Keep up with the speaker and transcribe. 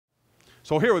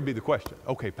So here would be the question.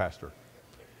 Okay, Pastor.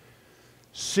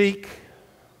 Seek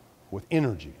with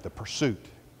energy the pursuit.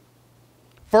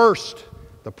 First,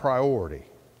 the priority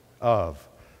of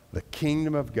the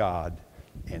kingdom of God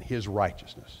and His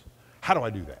righteousness. How do I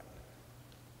do that?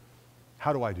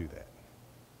 How do I do that?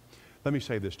 Let me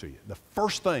say this to you. The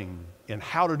first thing in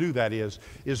how to do that is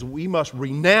we must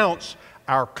renounce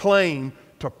our claim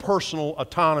to personal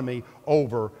autonomy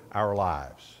over our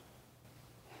lives.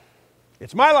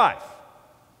 It's my life.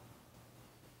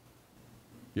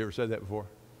 You ever said that before?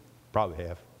 Probably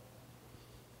have.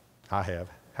 I have.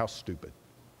 How stupid.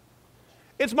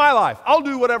 It's my life. I'll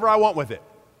do whatever I want with it.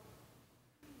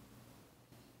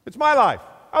 It's my life.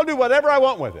 I'll do whatever I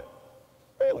want with it.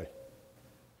 Really?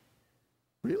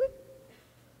 Really?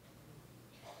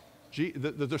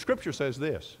 The Scripture says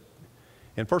this.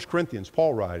 In 1 Corinthians,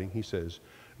 Paul writing, he says,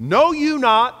 "Know you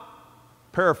not,"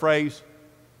 paraphrase,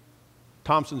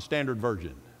 Thompson Standard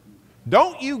Version,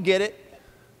 "don't you get it?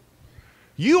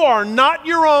 You are not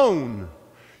your own.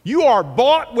 You are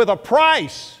bought with a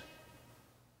price."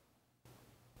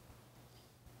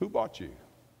 Who bought you?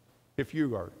 If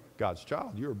you are God's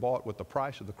child, you are bought with the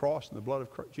price of the cross and the blood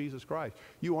of Jesus Christ.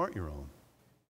 You aren't your own.